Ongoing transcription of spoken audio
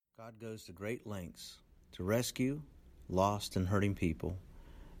God goes to great lengths to rescue lost and hurting people.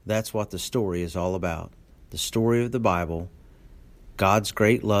 That's what the story is all about. The story of the Bible, God's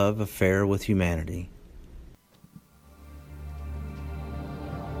great love affair with humanity.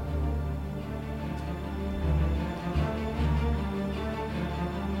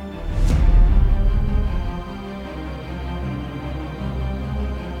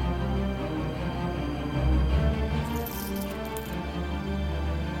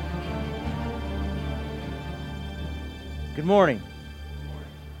 Good morning.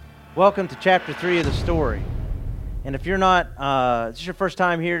 Welcome to chapter 3 of the story. And if you're not, this is your first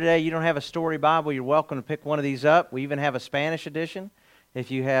time here today, you don't have a story Bible, you're welcome to pick one of these up. We even have a Spanish edition. If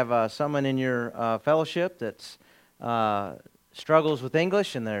you have someone in your fellowship that struggles with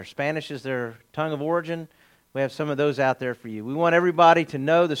English and their Spanish is their tongue of origin, we have some of those out there for you. We want everybody to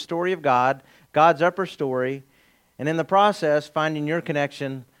know the story of God, God's upper story, and in the process, finding your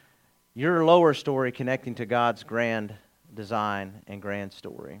connection, your lower story connecting to God's grand design and grand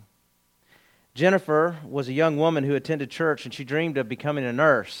story. Jennifer was a young woman who attended church, and she dreamed of becoming a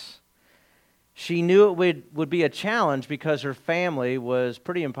nurse. She knew it would be a challenge because her family was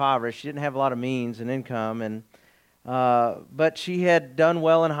pretty impoverished. She didn't have a lot of means and income, but she had done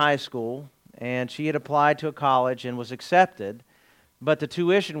well in high school, and she had applied to a college and was accepted, but the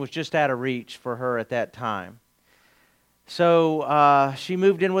tuition was just out of reach for her at that time. So she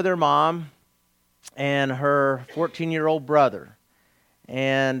moved in with her mom and her 14-year-old brother.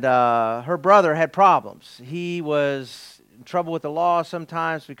 And her brother had problems. He was in trouble with the law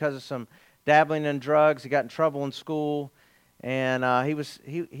sometimes because of some dabbling in drugs. He got in trouble in school. And he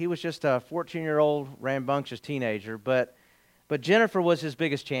was just a 14-year-old rambunctious teenager. But Jennifer was his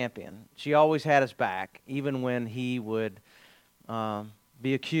biggest champion. She always had his back, even when he would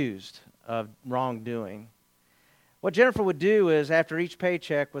be accused of wrongdoing. What Jennifer would do is, after each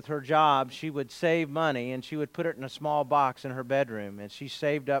paycheck with her job, she would save money and she would put it in a small box in her bedroom. And she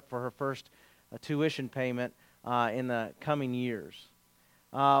saved up for her first tuition payment in the coming years.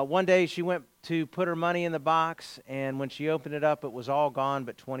 One day she went to put her money in the box, and when she opened it up, it was all gone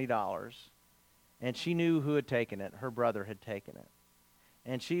but $20. And she knew who had taken it. Her brother had taken it.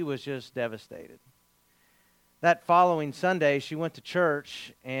 And she was just devastated. That following Sunday, she went to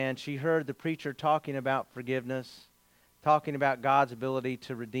church, and she heard the preacher talking about forgiveness, talking about God's ability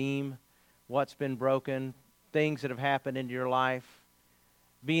to redeem what's been broken, things that have happened into your life,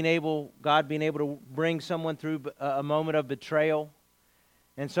 God being able to bring someone through a moment of betrayal.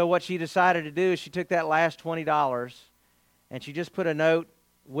 And so what she decided to do is she took that last $20 and she just put a note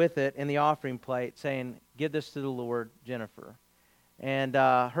with it in the offering plate saying, "Give this to the Lord, Jennifer." And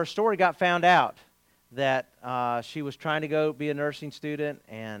her story got found out that she was trying to go be a nursing student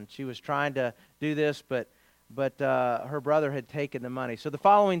and she was trying to do this, but her brother had taken the money. So the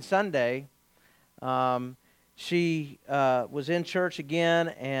following Sunday, she was in church again,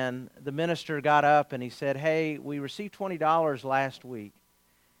 and the minister got up and he said, "Hey, we received $20 last week.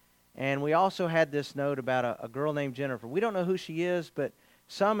 And we also had this note about a girl named Jennifer. We don't know who she is, but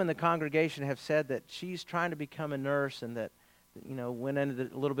some in the congregation have said that she's trying to become a nurse," and that, went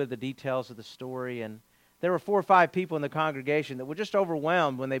into a little bit of the details of the story. And there were 4 or 5 people in the congregation that were just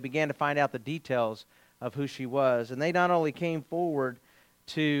overwhelmed when they began to find out the details of who she was. And they not only came forward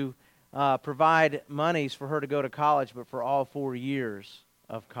to provide monies for her to go to college, but for all 4 years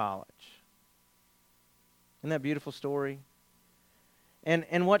of college. Isn't that a beautiful story?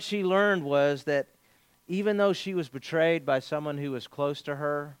 And what she learned was that even though she was betrayed by someone who was close to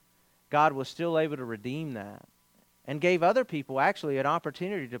her, God was still able to redeem that and gave other people actually an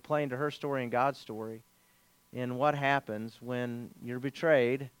opportunity to play into her story and God's story in what happens when you're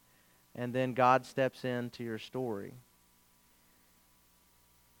betrayed and then God steps into your story.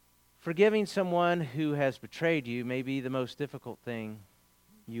 Forgiving someone who has betrayed you may be the most difficult thing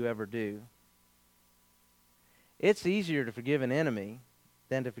you ever do. It's easier to forgive an enemy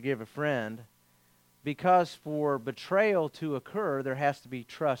than to forgive a friend, because for betrayal to occur, there has to be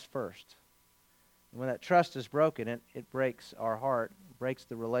trust first. When that trust is broken, it breaks our heart, breaks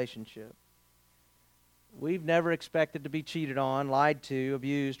the relationship. We've never expected to be cheated on, lied to,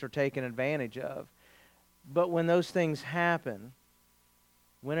 abused, or taken advantage of. But when those things happen,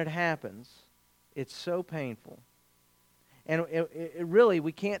 when it happens, it's so painful. And it really,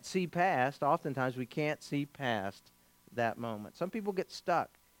 we can't see past, oftentimes we can't see past that moment. Some people get stuck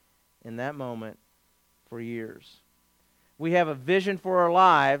in that moment for years. We have a vision for our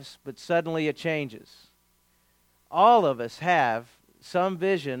lives, but suddenly it changes. All of us have some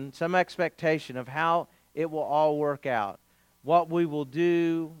vision, some expectation of how it will all work out. What we will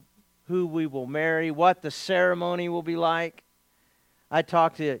do, who we will marry, what the ceremony will be like. I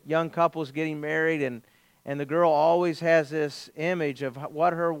talk to young couples getting married, and the girl always has this image of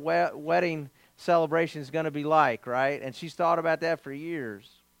what her wedding celebration is going to be like, right? And she's thought about that for years.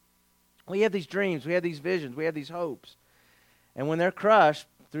 We have these dreams, we have these visions, we have these hopes. And when they're crushed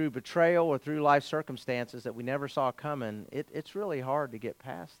through betrayal or through life circumstances that we never saw coming, it's really hard to get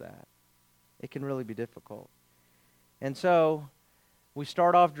past that. It can really be difficult. And so we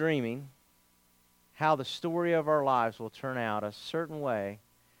start off dreaming how the story of our lives will turn out a certain way,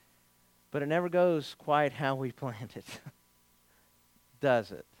 but it never goes quite how we planned it,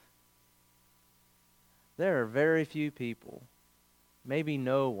 does it? There are very few people, maybe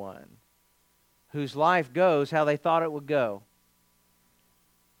no one, whose life goes how they thought it would go.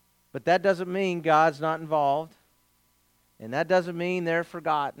 But that doesn't mean God's not involved, and that doesn't mean they're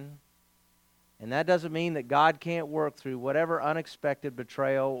forgotten, and that doesn't mean that God can't work through whatever unexpected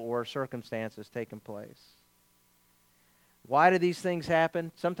betrayal or circumstances taking place. Why do these things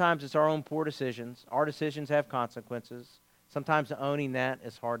happen? Sometimes it's our own poor decisions. Our decisions have consequences. Sometimes owning that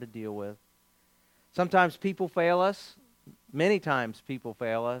is hard to deal with. Sometimes people fail us. Many times people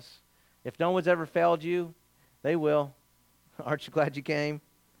fail us. If no one's ever failed you, they will. Aren't you glad you came?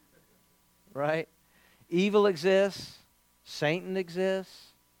 Right? Evil exists. Satan exists.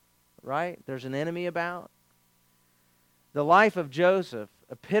 Right? There's an enemy about. The life of Joseph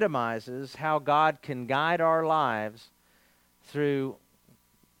epitomizes how God can guide our lives through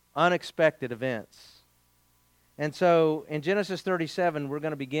unexpected events. And so in Genesis 37, we're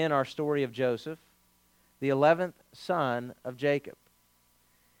going to begin our story of Joseph, the 11th son of Jacob.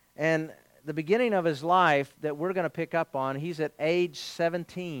 And the beginning of his life that we're going to pick up on, he's at age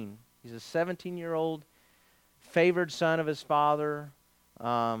 17. He's a 17-year-old favored son of his father,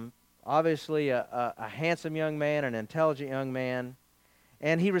 obviously a handsome young man, an intelligent young man.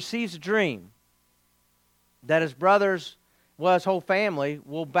 And he receives a dream that his brothers, well, his whole family,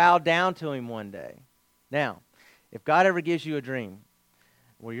 will bow down to him one day. Now, if God ever gives you a dream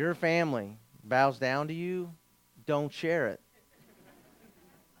where your family bows down to you, don't share it.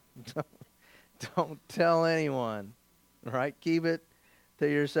 Don't tell anyone, right? Keep it to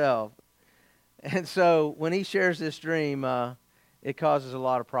yourself. And so when he shares this dream, it causes a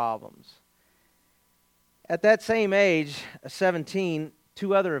lot of problems. At that same age, 17,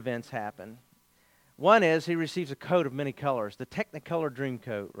 two other events happen. One is he receives a coat of many colors, the Technicolor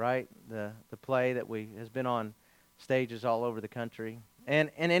Dreamcoat, right? The play that has been on stages all over the country. And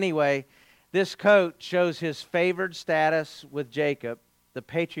anyway, this coat shows his favored status with Jacob, the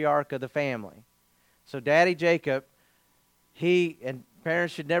patriarch of the family. So Daddy Jacob, and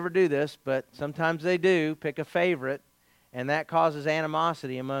parents should never do this, but sometimes they do, pick a favorite, and that causes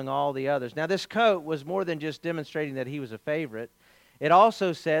animosity among all the others. Now this coat was more than just demonstrating that he was a favorite. It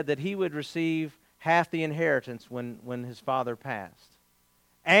also said that he would receive half the inheritance when his father passed.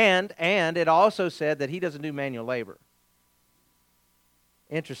 And it also said that he doesn't do manual labor.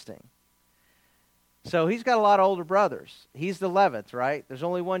 Interesting. So he's got a lot of older brothers. He's the 11th, right? There's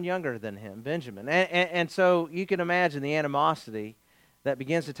only one younger than him, Benjamin. And so you can imagine the animosity that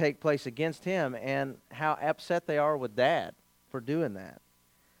begins to take place against him and how upset they are with Dad for doing that.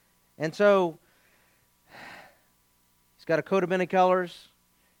 And so he's got a coat of many colors.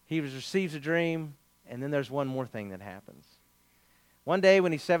 He receives a dream, and then there's one more thing that happens. One day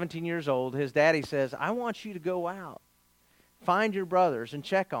when he's 17 years old, his daddy says, I want you to go out, find your brothers, and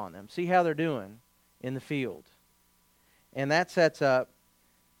check on them, see how they're doing in the field. And that sets up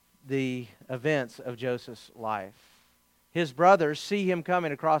the events of Joseph's life. His brothers see him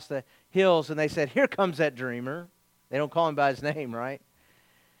coming across the hills, and they said, here comes that dreamer. They don't call him by his name, right?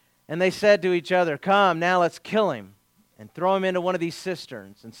 And they said to each other, come, now let's kill him and throw him into one of these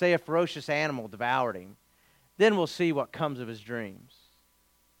cisterns and say a ferocious animal devoured him. Then we'll see what comes of his dreams.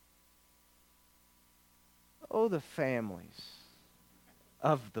 Oh, the families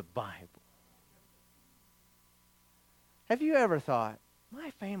of the Bible. Have you ever thought,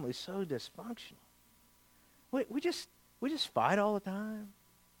 my family's so dysfunctional? We just fight all the time.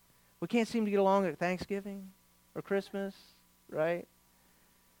 We can't seem to get along at Thanksgiving or Christmas, right?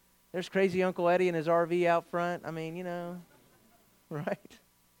 There's crazy Uncle Eddie in his RV out front. I mean, right?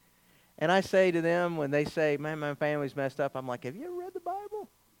 And I say to them when they say, man, my family's messed up, I'm like, have you ever read the Bible?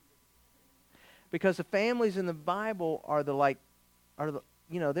 Because the families in the Bible are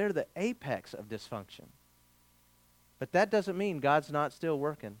they're the apex of dysfunction. But that doesn't mean God's not still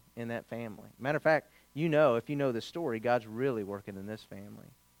working in that family. Matter of fact, if you know the story, God's really working in this family.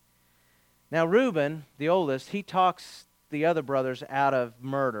 Now, Reuben, the oldest, he talks the other brothers out of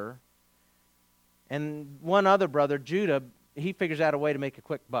murder. And one other brother, Judah, he figures out a way to make a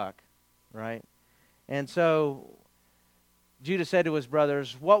quick buck, right? And so Judah said to his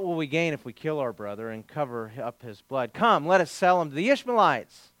brothers, "What will we gain if we kill our brother and cover up his blood? Come, let us sell him to the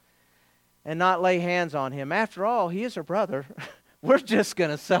Ishmaelites and not lay hands on him. After all, he is our brother. We're just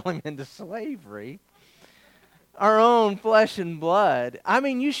going to sell him into slavery. Our own flesh and blood." I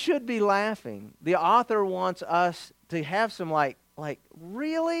mean, you should be laughing. The author wants us to have some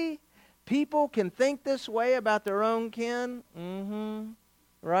really? People can think this way about their own kin?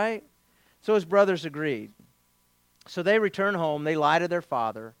 Right? So his brothers agreed. So they return home. They lie to their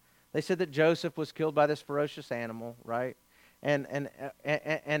father. They said that Joseph was killed by this ferocious animal, right? And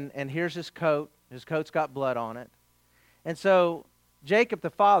here's his coat. His coat's got blood on it. And so Jacob,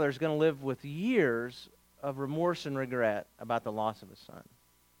 the father, is going to live with years of remorse and regret about the loss of his son.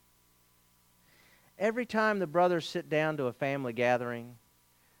 Every time the brothers sit down to a family gathering,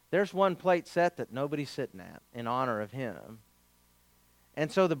 there's one plate set that nobody's sitting at in honor of him.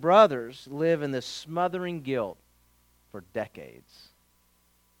 And so the brothers live in this smothering guilt for decades.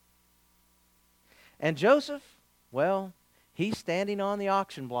 And Joseph, well, he's standing on the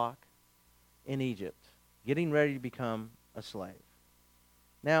auction block in Egypt, getting ready to become a slave.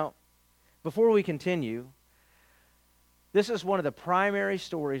 Now, before we continue, this is one of the primary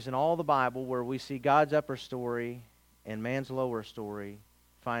stories in all the Bible where we see God's upper story and man's lower story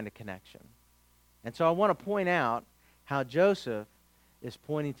find a connection. And so I want to point out how Joseph is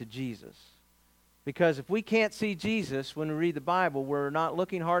pointing to Jesus. Because if we can't see Jesus when we read the Bible, we're not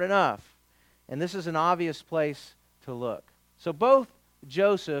looking hard enough. And this is an obvious place to look. So both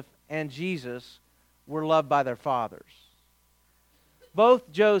Joseph and Jesus were loved by their fathers.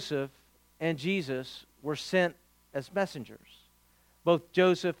 Both Joseph and Jesus were sent as messengers. Both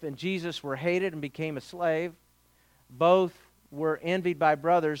Joseph and Jesus were hated and became a slave. Both were envied by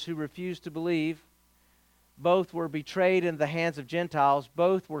brothers who refused to believe. Both were betrayed into the hands of Gentiles.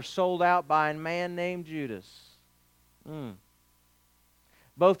 Both were sold out by a man named Judas.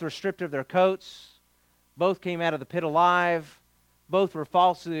 Both were stripped of their coats. Both came out of the pit alive. Both were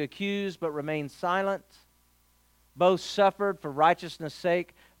falsely accused but remained silent. Both suffered for righteousness'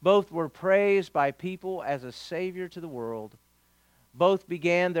 sake. Both were praised by people as a Savior to the world. Both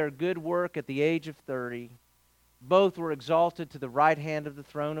began their good work at the age of 30. Both were exalted to the right hand of the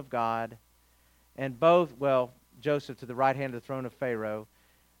throne of God. And both, Joseph to the right hand of the throne of Pharaoh.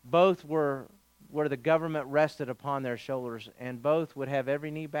 Both were where the government rested upon their shoulders, and both would have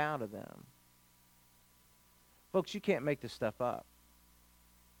every knee bow to them. Folks, you can't make this stuff up.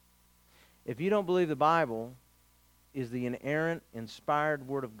 If you don't believe the Bible is the inerrant, inspired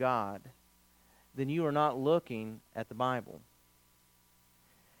Word of God, then you are not looking at the Bible.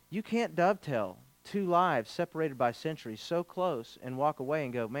 You can't dovetail two lives separated by centuries so close and walk away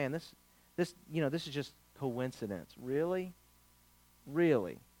and go, man, this is just coincidence. Really?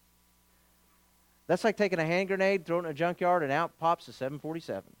 Really? That's like taking a hand grenade, throwing it in a junkyard, and out pops a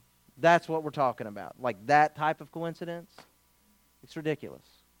 747. That's what we're talking about. Like that type of coincidence? It's ridiculous.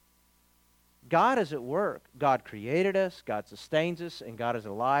 God is at work. God created us, God sustains us, and God is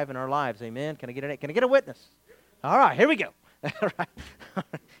alive in our lives. Amen? Can I get a witness? All right, here we go. All right.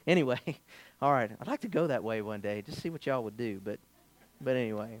 Anyway, all right. I'd like to go that way one day, just see what y'all would do. But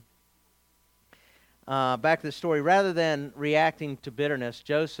anyway. Back to the story. Rather than reacting to bitterness,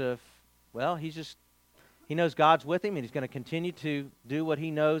 Joseph, he knows God's with him, and he's going to continue to do what he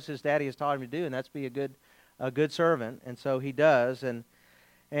knows his daddy has taught him to do, and that's be a good servant. And so he does. And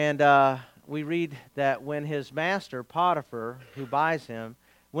we read that when his master, Potiphar, who buys him,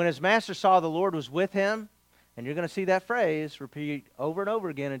 when his master saw the Lord was with him, and you're going to see that phrase repeat over and over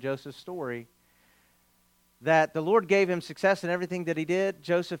again in Joseph's story, that the Lord gave him success in everything that he did.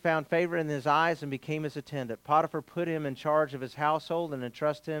 Joseph found favor in his eyes and became his attendant. Potiphar put him in charge of his household and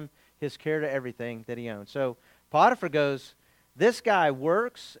entrusted him his care to everything that he owned. So Potiphar goes, this guy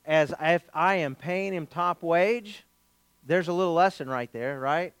works as if I am paying him top wage. There's a little lesson right there,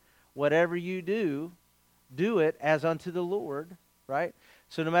 right? Whatever you do, do it as unto the Lord, right?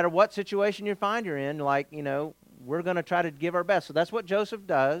 So no matter what situation you find you're in, we're going to try to give our best. So that's what Joseph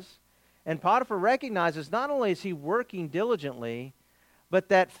does. And Potiphar recognizes not only is he working diligently, but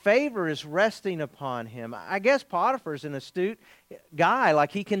that favor is resting upon him. I guess Potiphar's an astute guy.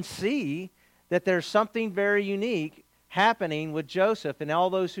 Like he can see that there's something very unique happening with Joseph and all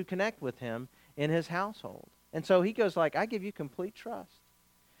those who connect with him in his household. And so he goes I give you complete trust.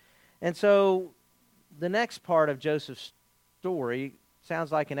 And so the next part of Joseph's story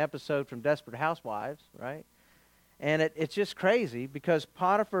sounds like an episode from Desperate Housewives, right? And it's just crazy because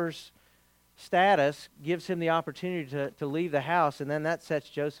Potiphar's status gives him the opportunity to leave the house, and then that sets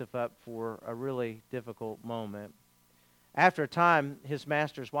Joseph up for a really difficult moment. After a time, his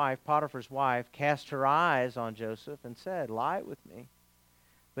master's wife, Potiphar's wife, cast her eyes on Joseph and said, "Lie with me."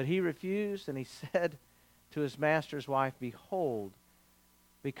 But he refused, and he said to his master's wife, "Behold,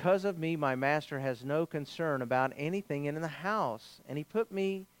 because of me, my master has no concern about anything in the house, and he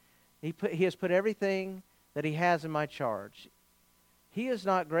has put everything that he has in my charge. He is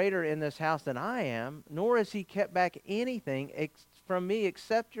not greater in this house than I am, nor has he kept back anything from me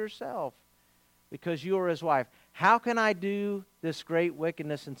except yourself, because you are his wife. How can I do this great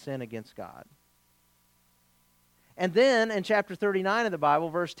wickedness and sin against God?" And then in chapter 39 of the Bible,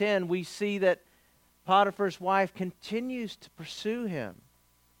 verse 10, we see that Potiphar's wife continues to pursue him.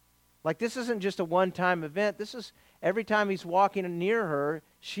 Like, this isn't just a one-time event. This is every time he's walking near her,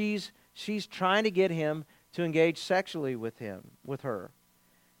 she's trying to get him to engage sexually with her.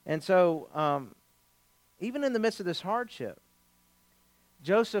 And so, even in the midst of this hardship,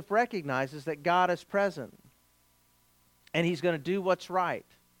 Joseph recognizes that God is present, and he's going to do what's right.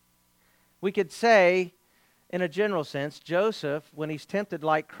 We could say, in a general sense, Joseph, when he's tempted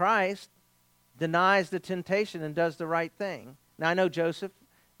like Christ, denies the temptation and does the right thing. Now, I know Joseph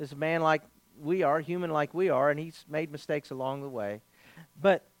is a man like we are, human like we are, and he's made mistakes along the way.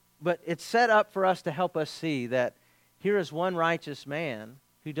 But it's set up for us to help us see that here is one righteous man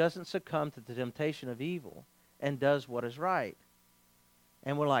who doesn't succumb to the temptation of evil and does what is right.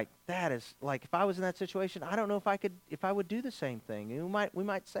 And we're like, that is, like, if I was in that situation, I don't know if I would do the same thing. We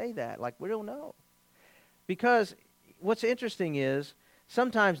might say that, like, we don't know. Because what's interesting is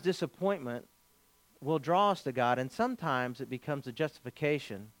sometimes disappointment will draw us to God, and sometimes it becomes a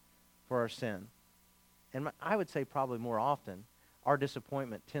justification for our sin. And I would say probably more often, our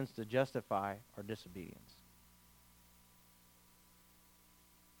disappointment tends to justify our disobedience.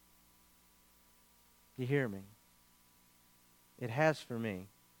 You hear me? It has for me.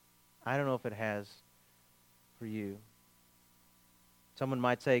 I don't know if it has for you. Someone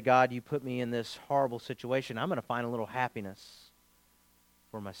might say, "God, you put me in this horrible situation. I'm going to find a little happiness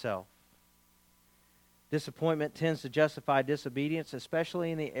for myself." Disappointment tends to justify disobedience,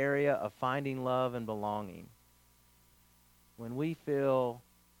 especially in the area of finding love and belonging. When we feel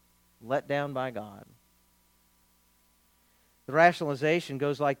let down by God. The rationalization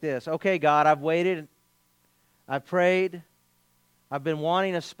goes like this: "Okay, God, I've waited, I've prayed, I've been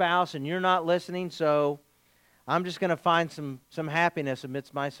wanting a spouse, and you're not listening, so I'm just going to find some happiness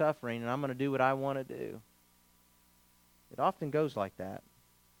amidst my suffering, and I'm going to do what I want to do." It often goes like that,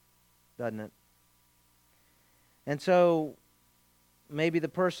 doesn't it? And so maybe the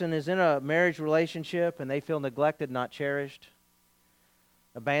person is in a marriage relationship and they feel neglected, not cherished,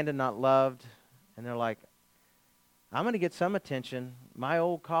 abandoned, not loved, and they're like, "I'm going to get some attention. My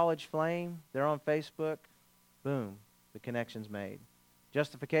old college flame, they're on Facebook." Boom, the connection's made.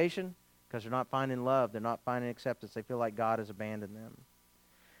 Justification? Because they're not finding love. They're not finding acceptance. They feel like God has abandoned them.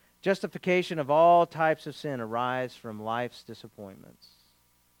 Justification of all types of sin arise from life's disappointments.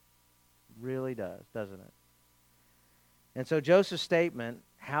 Really does, doesn't it? And so Joseph's statement,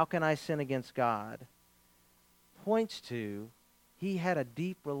 "How can I sin against God?" points to he had a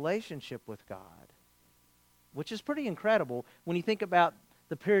deep relationship with God, which is pretty incredible when you think about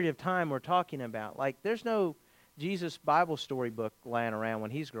the period of time we're talking about. Like, there's no Jesus Bible story book lying around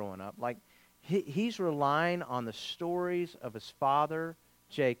when he's growing up. Like, he's relying on the stories of his father,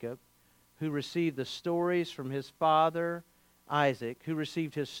 Jacob, who received the stories from his father, Isaac, who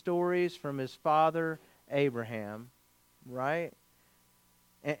received his stories from his father, Abraham, right?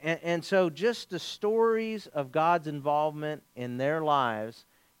 And so just the stories of God's involvement in their lives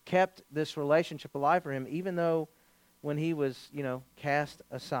kept this relationship alive for him, even though when he was, cast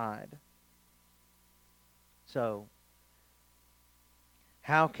aside. So,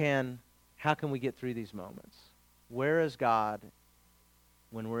 how can we get through these moments? Where is God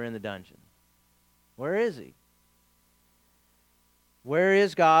when we're in the dungeon? Where is he? Where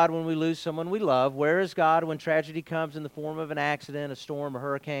is God when we lose someone we love? Where is God when tragedy comes in the form of an accident, a storm, a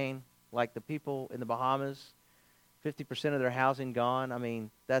hurricane, like the people in the Bahamas? 50% of their housing gone. I mean,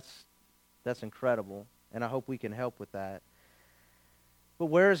 that's incredible, and I hope we can help with that. But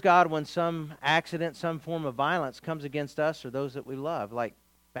where is God when some accident, some form of violence comes against us or those that we love? Like,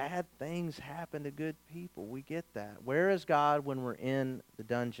 bad things happen to good people. We get that. Where is God when we're in the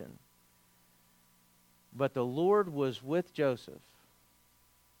dungeon? But the Lord was with Joseph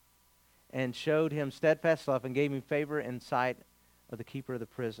and showed him steadfast love and gave him favor in sight of the keeper of the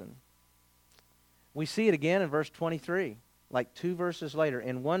prison. We see it again in verse 23, like 2 verses later.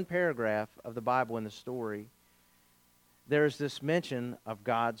 In one paragraph of the Bible in the story, there's this mention of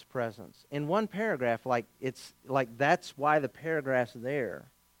God's presence. In one paragraph, it's like that's why the paragraph's there.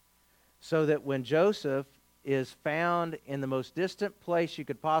 So that when Joseph is found in the most distant place you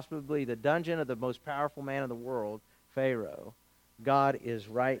could possibly be, the dungeon of the most powerful man in the world, Pharaoh, God is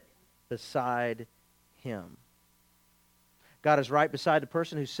right beside him. God is right beside the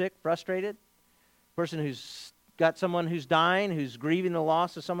person who's sick, frustrated, person who's got someone who's dying, who's grieving the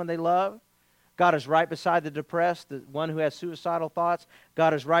loss of someone they love. God is right beside the depressed, the one who has suicidal thoughts.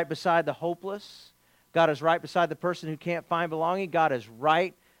 God is right beside the hopeless. God is right beside the person who can't find belonging. God is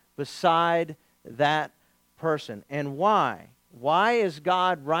right beside that person. And why? Why is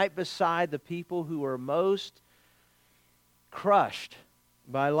God right beside the people who are most crushed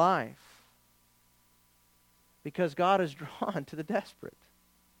by life? Because God is drawn to the desperate.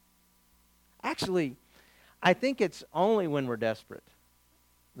 Actually, I think it's only when we're desperate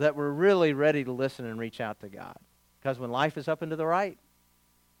that we're really ready to listen and reach out to God. Because when life is up and to the right,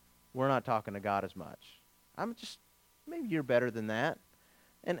 we're not talking to God as much. Maybe you're better than that.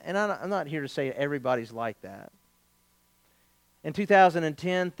 And I'm not here to say everybody's like that. In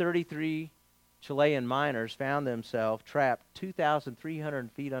 2010, 33 Chilean miners found themselves trapped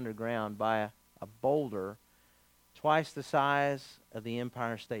 2,300 feet underground by a boulder twice the size of the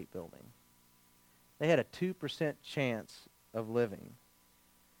Empire State Building. They had a 2% chance of living.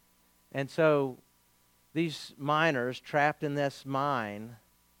 And so these miners trapped in this mine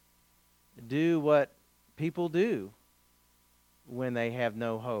do what people do when they have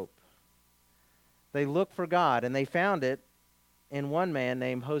no hope. They look for God, and they found it in one man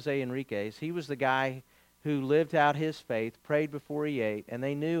named Jose Enriquez. He was the guy who lived out his faith, prayed before he ate, and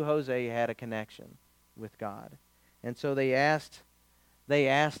they knew Jose had a connection with God. And so they asked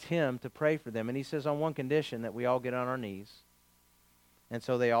him to pray for them. And he says, on one condition, that we all get on our knees. And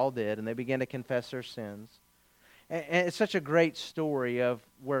so they all did, and they began to confess their sins. And it's such a great story of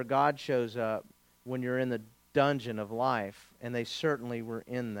where God shows up when you're in the dungeon of life, and they certainly were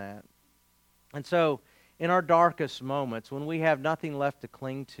in that. And so in our darkest moments, when we have nothing left to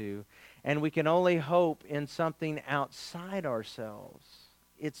cling to, and we can only hope in something outside ourselves,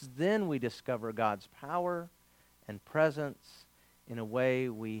 it's then we discover God's power and presence in a way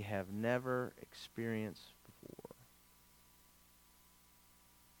we have never experienced before.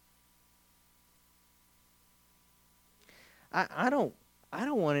 I don't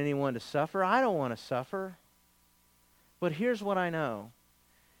want anyone to suffer. I don't want to suffer. But here's what I know.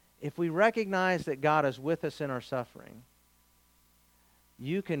 If we recognize that God is with us in our suffering,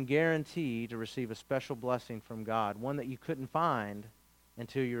 you can guarantee to receive a special blessing from God, one that you couldn't find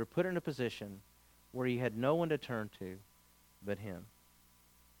until you were put in a position where you had no one to turn to but Him.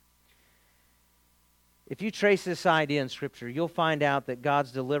 If you trace this idea in Scripture, you'll find out that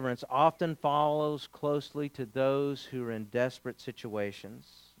God's deliverance often follows closely to those who are in desperate situations.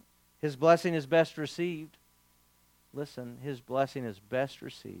 His blessing is best received. Listen, His blessing is best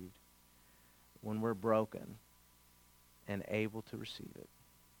received when we're broken and able to receive it.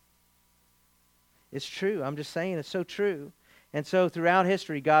 It's true. I'm just saying, it's so true. And so throughout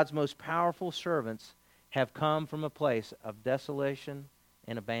history, God's most powerful servants have come from a place of desolation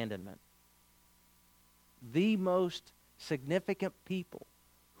and abandonment. The most significant people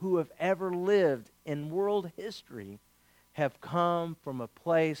who have ever lived in world history have come from a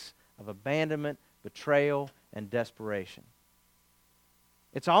place of abandonment, betrayal, and desperation.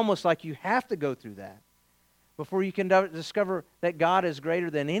 It's almost like you have to go through that before you can discover that God is greater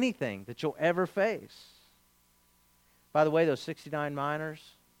than anything that you'll ever face. By the way, those 69 miners,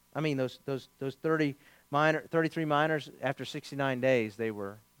 those 33 miners, after 69 days, they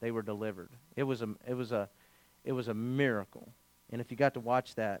were delivered. It was a miracle. And if you got to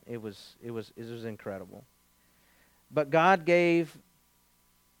watch that, it was incredible. But God gave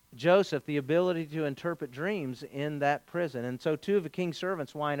Joseph the ability to interpret dreams in that prison. And so two of the king's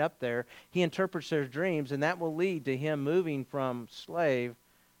servants wind up there. He interprets their dreams, and that will lead to him moving from slave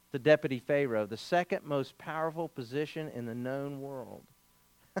to deputy Pharaoh, the second most powerful position in the known world.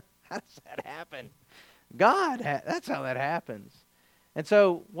 How does that happen? That's how that happens. And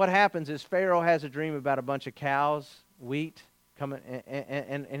so what happens is Pharaoh has a dream about a bunch of cows, wheat, coming,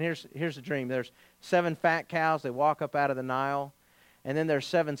 and here's the dream. There's 7 fat cows. They walk up out of the Nile. And then there's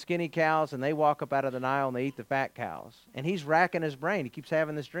 7 skinny cows, and they walk up out of the Nile, and they eat the fat cows. And he's racking his brain. He keeps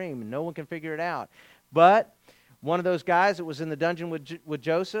having this dream, and no one can figure it out. But one of those guys that was in the dungeon with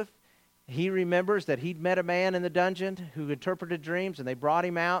Joseph, he remembers that he'd met a man in the dungeon who interpreted dreams, and they brought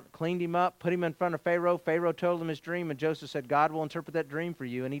him out, cleaned him up, put him in front of Pharaoh. Pharaoh told him his dream, and Joseph said, God will interpret that dream for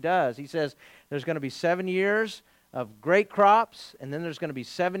you, and he does. He says, there's going to be 7 years of great crops, and then there's going to be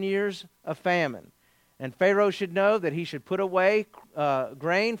 7 years of famine. And Pharaoh should know that he should put away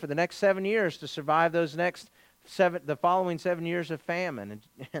grain for the next 7 years to survive the following 7 years of famine.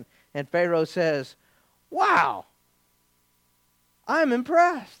 And Pharaoh says, Wow. I'm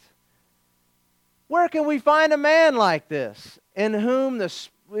impressed. Where can we find a man like this, in whom is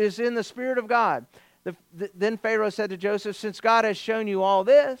in the Spirit of God? Then Pharaoh said to Joseph, since God has shown you all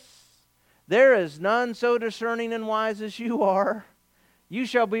this, there is none so discerning and wise as you are. You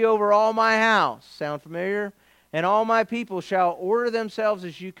shall be over all my house. Sound familiar? And all my people shall order themselves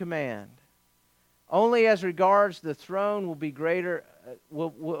as you command. Only as regards the throne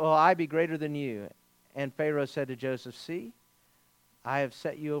will I be greater than you. And Pharaoh said to Joseph, see, I have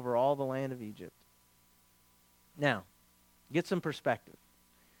set you over all the land of Egypt. Now, get some perspective.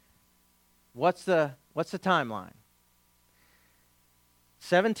 What's the timeline?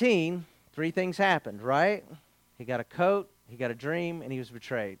 17, 3 things happened, right? He got a coat, he got a dream, and he was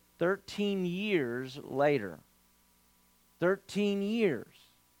betrayed. 13 years later. 13 years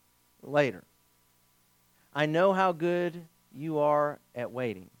later. I know how good you are at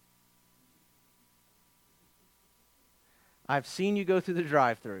waiting. I've seen you go through the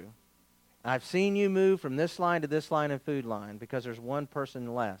drive-thru. I've seen you move from this line to this line and food line because there's one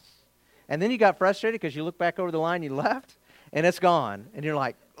person less. And then you got frustrated because you look back over the line you left, and it's gone. And you're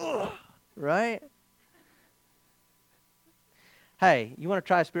like, ugh, right? Hey, you want to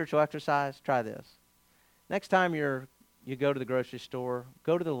try a spiritual exercise? Try this. Next time you go to the grocery store,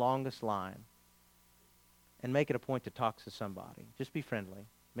 go to the longest line and make it a point to talk to somebody. Just be friendly.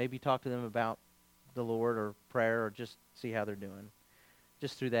 Maybe talk to them about the Lord or prayer or just see how they're doing.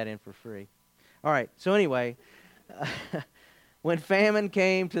 Just threw that in for free. All right, so anyway, when famine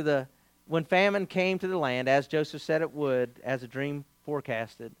came to the land, as Joseph said it would, as a dream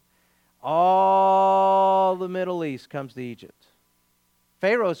forecasted, all the Middle East comes to Egypt.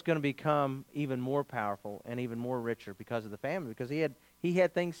 Pharaoh's going to become even more powerful and even more richer because of the famine, because he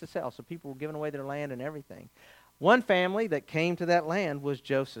had things to sell, so people were giving away their land and everything. One family that came to that land was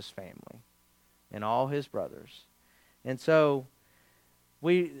Joseph's family and all his brothers. And so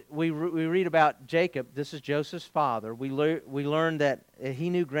we read about Jacob. This is Joseph's father. We learn that he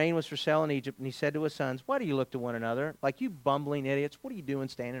knew grain was for sale in Egypt, and he said to his sons, why do you look to one another? Like, you bumbling idiots, what are you doing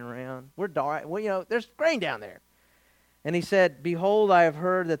standing around? There's grain down there. And he said, behold, I have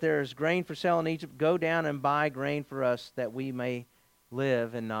heard that there is grain for sale in Egypt. Go down and buy grain for us that we may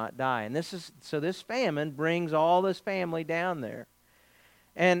live and not die. And this famine brings all this family down there.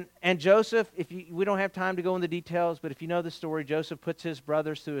 And Joseph, we don't have time to go into details, but if you know the story, Joseph puts his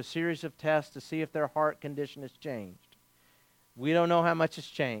brothers through a series of tests to see if their heart condition has changed. We don't know how much has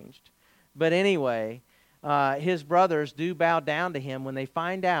changed. But anyway, his brothers do bow down to him when they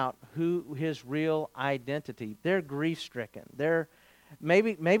find out who his real identity. They're grief-stricken.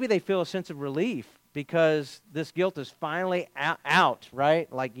 Maybe they feel a sense of relief because this guilt is finally out,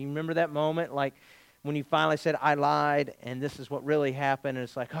 right? Like, you remember that moment, like when you finally said, I lied, and this is what really happened, and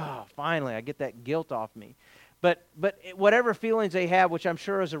it's like, oh, finally, I get that guilt off me. But whatever feelings they have, which I'm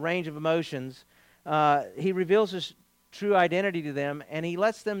sure is a range of emotions, he reveals his true identity to them, and he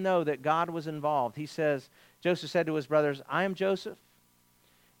lets them know that God was involved. He says, Joseph said to his brothers, I am Joseph.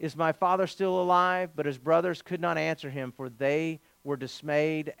 Is my father still alive? But his brothers could not answer him, for they were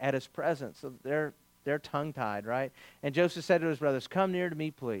dismayed at his presence. So they're tongue-tied, right? And Joseph said to his brothers, come near to me,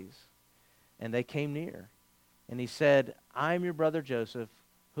 please. And they came near. And he said, I am your brother Joseph,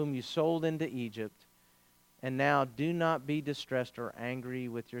 whom you sold into Egypt. And now do not be distressed or angry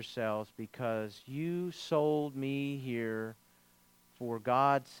with yourselves, because you sold me here, for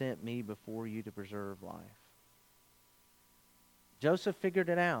God sent me before you to preserve life. Joseph figured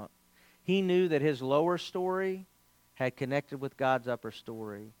it out. He knew that his lower story had connected with God's upper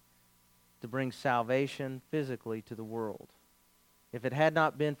story to bring salvation physically to the world. If it had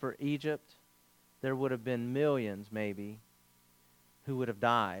not been for Egypt, there would have been millions, maybe, who would have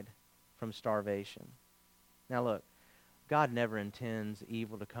died from starvation. Now look, God never intends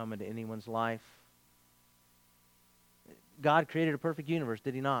evil to come into anyone's life. God created a perfect universe,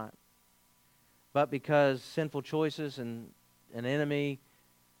 did he not? But because sinful choices and an enemy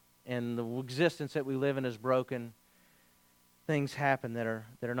and the existence that we live in is broken, things happen that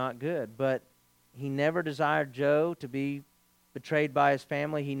are not good. But he never desired Joe to be betrayed by his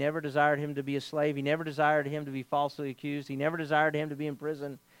family. He never desired him to be a slave. He never desired him to be falsely accused. He never desired him to be in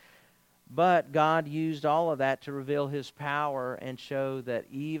prison. But God used all of that to reveal his power and show that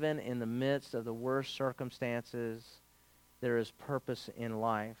even in the midst of the worst circumstances, there is purpose in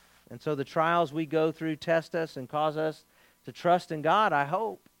life. And so the trials we go through test us and cause us to trust in God. I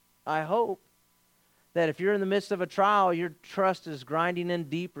hope that if you're in the midst of a trial, your trust is grinding in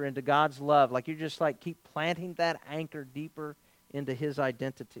deeper into God's love. Like you're just keep planting that anchor deeper into his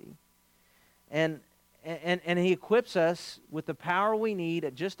identity. And and He equips us with the power we need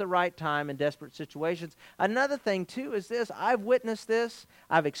at just the right time in desperate situations. Another thing, too, is this. I've witnessed this.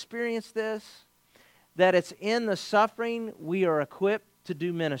 I've experienced this, that it's in the suffering we are equipped to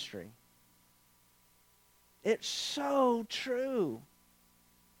do ministry. It's so true.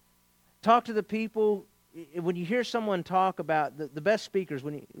 Talk to the people. When you hear someone talk about, the best speakers,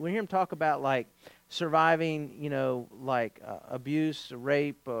 when you hear them talk about, like, surviving, abuse,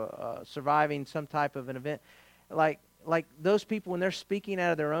 rape, surviving some type of an event, like those people, when they're speaking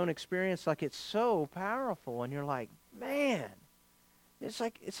out of their own experience, like, it's so powerful, and you're like, man, it's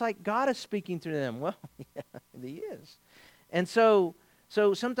like God is speaking through them. Well, yeah, He is. And so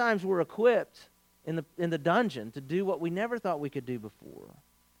sometimes we're equipped in the dungeon to do what we never thought we could do before.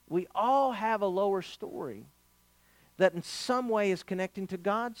 We all have a lower story that in some way is connecting to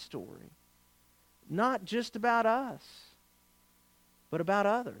God's story. Not just about us, but about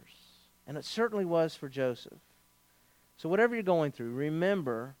others. And it certainly was for Joseph. So whatever you're going through,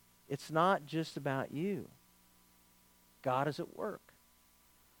 remember, it's not just about you. God is at work.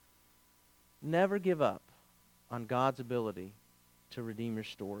 Never give up on God's ability to redeem your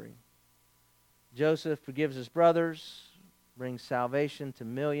story. Joseph forgives his brothers, brings salvation to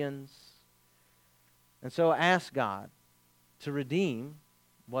millions. And so ask God to redeem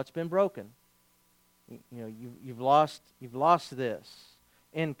what's been broken. You've lost this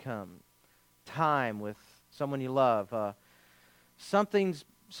income, time with someone you love. Something's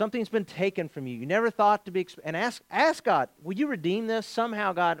been taken from you. You never thought to be. And ask God, will you redeem this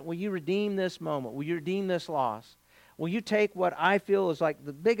somehow? God, will you redeem this moment? Will you redeem this loss? Will you take what I feel is like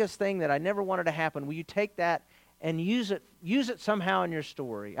the biggest thing that I never wanted to happen? Will you take that and use it somehow in your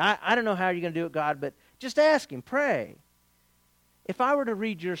story? I don't know how you're going to do it, God, but just ask Him. Pray. If I were to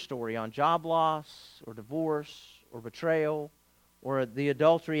read your story on job loss or divorce or betrayal or the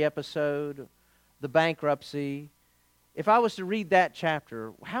adultery episode, the bankruptcy, if I was to read that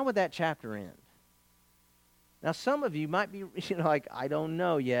chapter, how would that chapter end? Now, some of you might be, like, I don't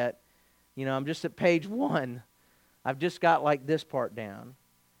know yet. I'm just at page 1. I've just got like this part down.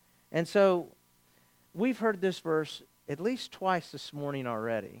 And so we've heard this verse at least twice this morning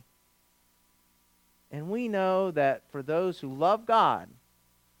already. And we know that for those who love God,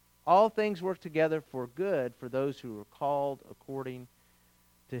 all things work together for good for those who are called according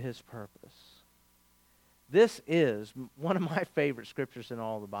to His purpose. This is one of my favorite scriptures in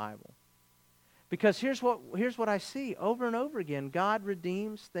all the Bible. Because here's what I see over and over again. God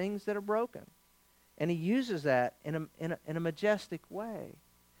redeems things that are broken. And He uses that in a majestic way.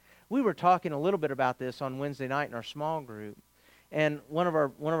 We were talking a little bit about this on Wednesday night in our small group. And one of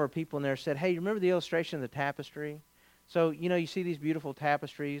our people in there said, hey, you remember the illustration of the tapestry? So, you see these beautiful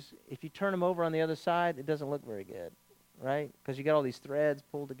tapestries. If you turn them over on the other side, it doesn't look very good, right? Because you got all these threads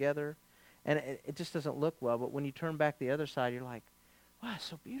pulled together. And it just doesn't look well. But when you turn back the other side, you're like, wow, it's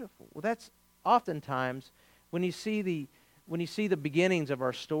so beautiful. Well, that's oftentimes when you see the beginnings of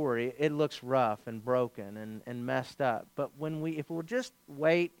our story, it looks rough and broken and messed up. But if we'll just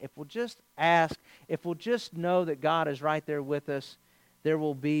wait, if we'll just ask, if we'll just know that God is right there with us, there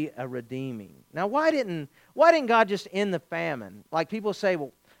will be a redeeming. Now, why didn't God just end the famine? Like people say,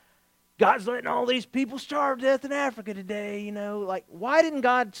 well, God's letting all these people starve to death in Africa today, Like, why didn't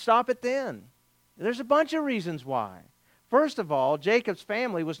God stop it then? There's a bunch of reasons why. First of all, Jacob's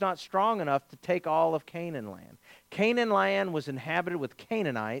family was not strong enough to take all of Canaan land. Canaan land was inhabited with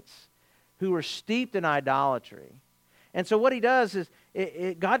Canaanites who were steeped in idolatry. And so what He does is,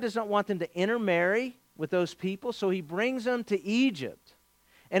 God does not want them to intermarry with those people, so He brings them to Egypt.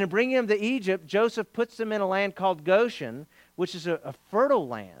 And in bringing them to Egypt, Joseph puts them in a land called Goshen, which is a fertile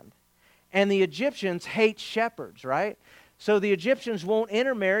land. And the Egyptians hate shepherds, right? So the Egyptians won't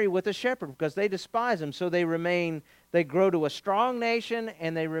intermarry with a shepherd because they despise them. So they grow to a strong nation,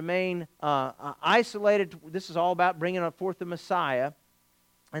 and they remain isolated. This is all about bringing forth the Messiah.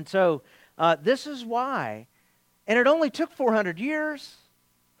 And so this is why. And it only took 400 years.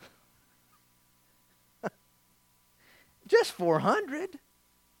 Just 400,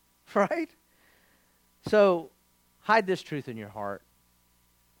 right? So hide this truth in your heart.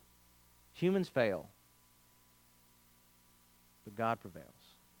 Humans fail, but God prevails.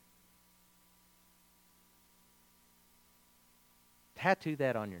 Tattoo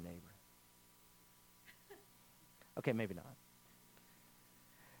that on your neighbor. Okay, maybe not.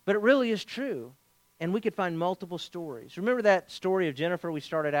 But it really is true. And we could find multiple stories. Remember that story of Jennifer we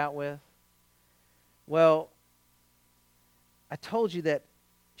started out with? Well, I told you that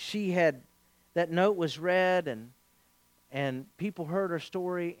that note was read and people heard her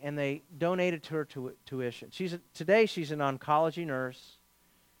story and they donated to her tuition. Today she's an oncology nurse.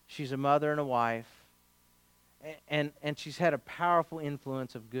 She's a mother and a wife. and she's had a powerful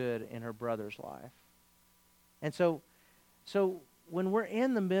influence of good in her brother's life. And so when we're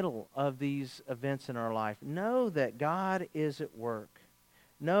in the middle of these events in our life, know that God is at work.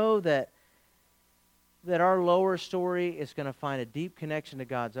 Know that our lower story is going to find a deep connection to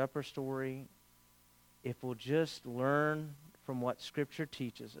God's upper story if we'll just learn from what Scripture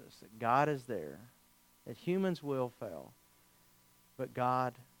teaches us, that God is there, that humans will fail, but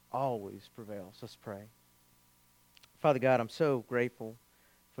God always prevails. Let's pray. Father God, I'm so grateful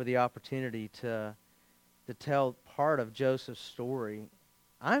for the opportunity to tell part of Joseph's story.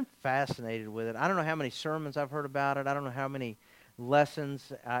 I'm fascinated with it. I don't know how many sermons I've heard about it. I don't know how many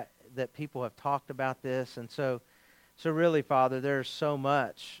lessons that people have talked about this. And so really, Father, there's so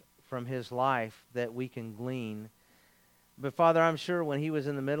much from his life that we can glean. But Father, I'm sure when he was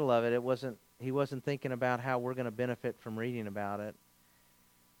in the middle of it, he wasn't thinking about how we're going to benefit from reading about it.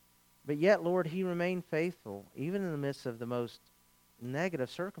 But yet, Lord, he remained faithful, even in the midst of the most negative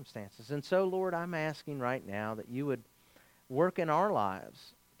circumstances. And so, Lord, I'm asking right now that you would work in our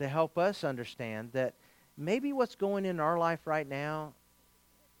lives to help us understand that maybe what's going in our life right now,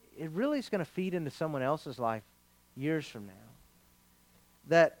 it really is going to feed into someone else's life years from now.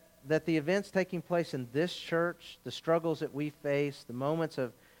 That the events taking place in this church, the struggles that we face, the moments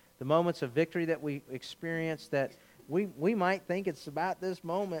of victory that we experience, that we might think it's about this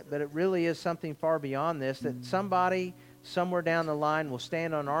moment, but it really is something far beyond this, that somebody somewhere down the line will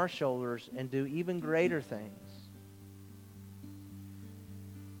stand on our shoulders and do even greater things.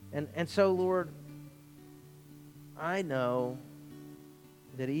 And so, Lord, I know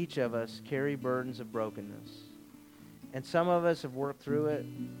that each of us carry burdens of brokenness. And some of us have worked through it.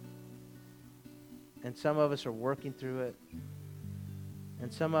 And some of us are working through it.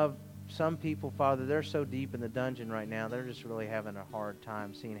 And some people, Father, they're so deep in the dungeon right now, they're just really having a hard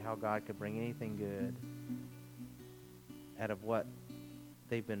time seeing how God could bring anything good out of what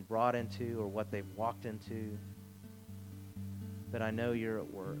they've been brought into or what they've walked into. But I know you're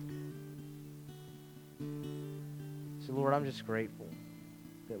at work. So, Lord, I'm just grateful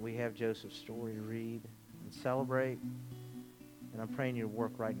that we have Joseph's story to read and celebrate. And I'm praying your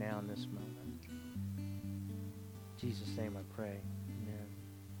work right now in this moment. In Jesus' name I pray.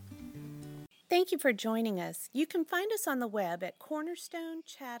 Amen. Thank you for joining us. You can find us on the web at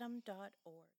cornerstonechatham.org.